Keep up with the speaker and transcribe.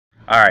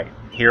All right,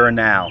 here and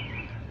now.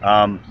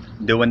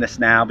 Doing this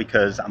now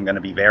because I'm going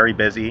to be very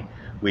busy.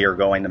 We are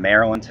going to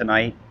Maryland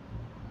tonight.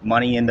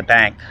 Money in the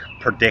Bank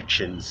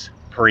predictions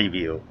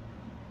preview.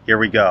 Here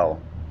we go.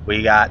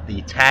 We got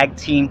the tag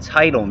team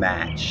title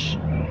match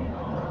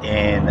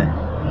in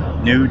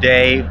New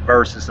Day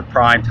versus the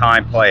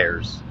Primetime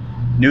Players.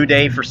 New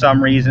Day, for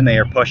some reason, they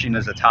are pushing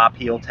as a top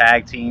heel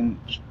tag team.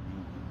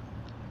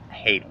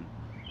 Hate them.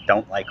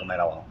 Don't like them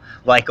at all.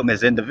 Like them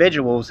as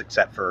individuals,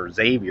 except for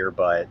Xavier,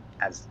 but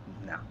as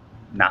no,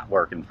 not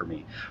working for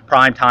me.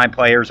 Primetime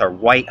Players are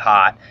white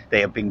hot.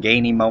 They have been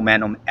gaining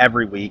momentum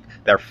every week.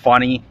 They're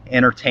funny,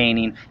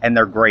 entertaining, and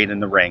they're great in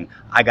the ring.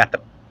 I got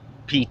the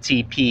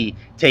PTP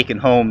taking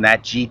home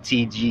that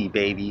GTG,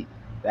 baby.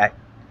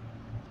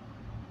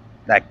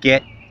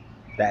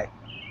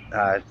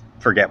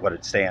 Forget what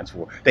it stands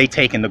for. They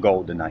taking the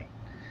gold tonight.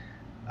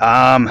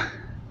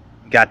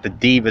 Got the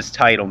Divas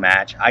title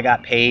match. I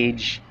got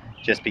Paige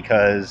just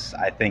because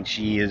I think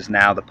she is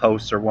now the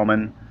poster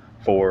woman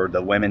for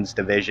the women's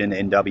division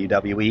in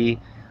WWE.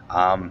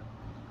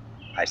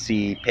 I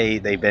see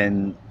Paige, they've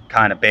been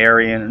kind of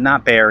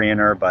not burying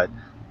her, but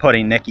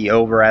putting Nikki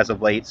over as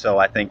of late, so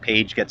I think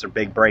Paige gets her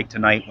big break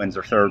tonight, wins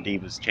her third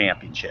Divas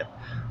Championship.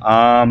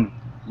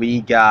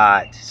 We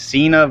got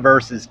Cena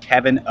versus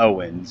Kevin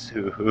Owens.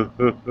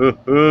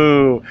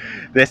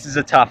 This is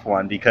a tough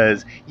one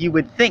because you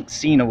would think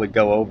Cena would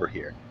go over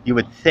here. You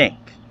would think.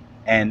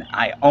 And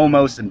I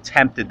almost am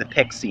tempted to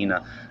pick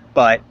Cena.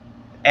 But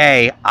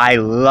I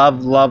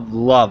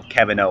love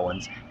Kevin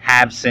Owens.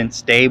 Have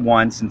since day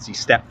one, since he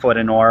stepped foot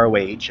in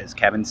ROH as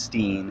Kevin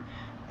Steen.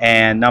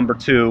 And number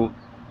two,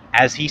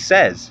 as he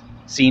says,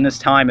 Cena's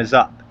time is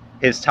up.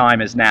 His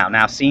time is now.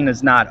 Now,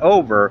 Cena's not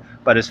over,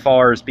 but as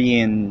far as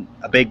being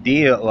a big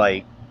deal,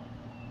 like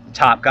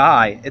top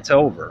guy, it's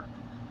over.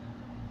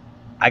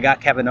 I got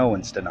Kevin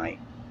Owens tonight.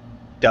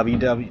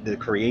 the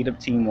creative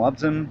team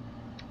loves him.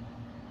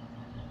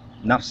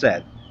 Enough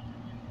said.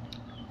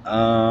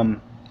 I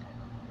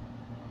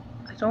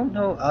don't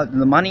know.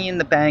 The Money in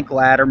the Bank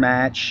ladder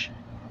match.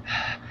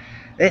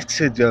 It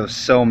could go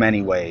so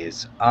many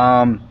ways.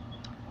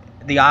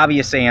 The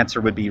obvious answer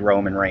would be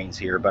Roman Reigns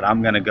here, but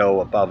I'm going to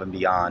go above and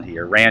beyond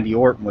here. Randy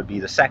Orton would be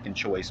the second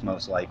choice,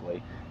 most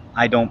likely.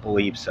 I don't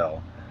believe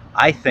so.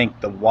 I think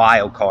the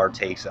wild card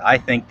takes it. I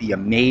think the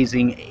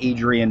amazing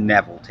Adrian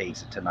Neville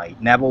takes it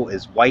tonight. Neville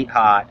is white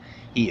hot.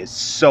 He is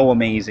so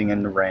amazing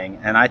in the ring,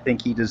 and I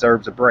think he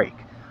deserves a break.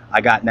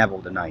 I got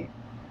Neville tonight.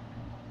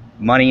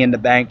 Money in the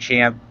Bank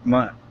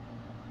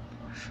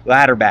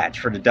ladder match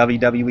for the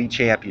WWE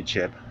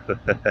Championship.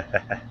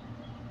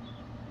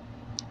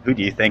 Who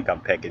do you think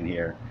I'm picking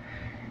here?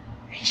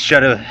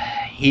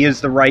 He is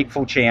the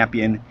rightful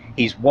champion.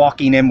 He's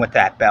walking in with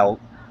that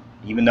belt,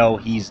 even though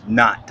he's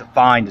not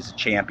defined as a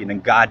champion.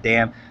 And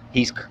goddamn,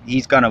 he's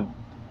gonna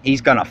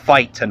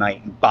fight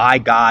tonight. And by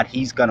God,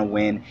 he's gonna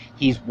win.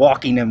 He's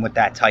walking in with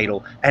that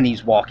title, and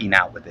he's walking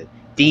out with it.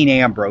 Dean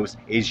Ambrose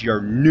is your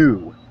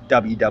new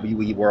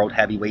WWE World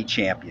Heavyweight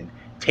Champion.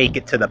 Take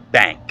it to the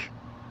bank.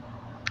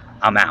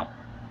 I'm out.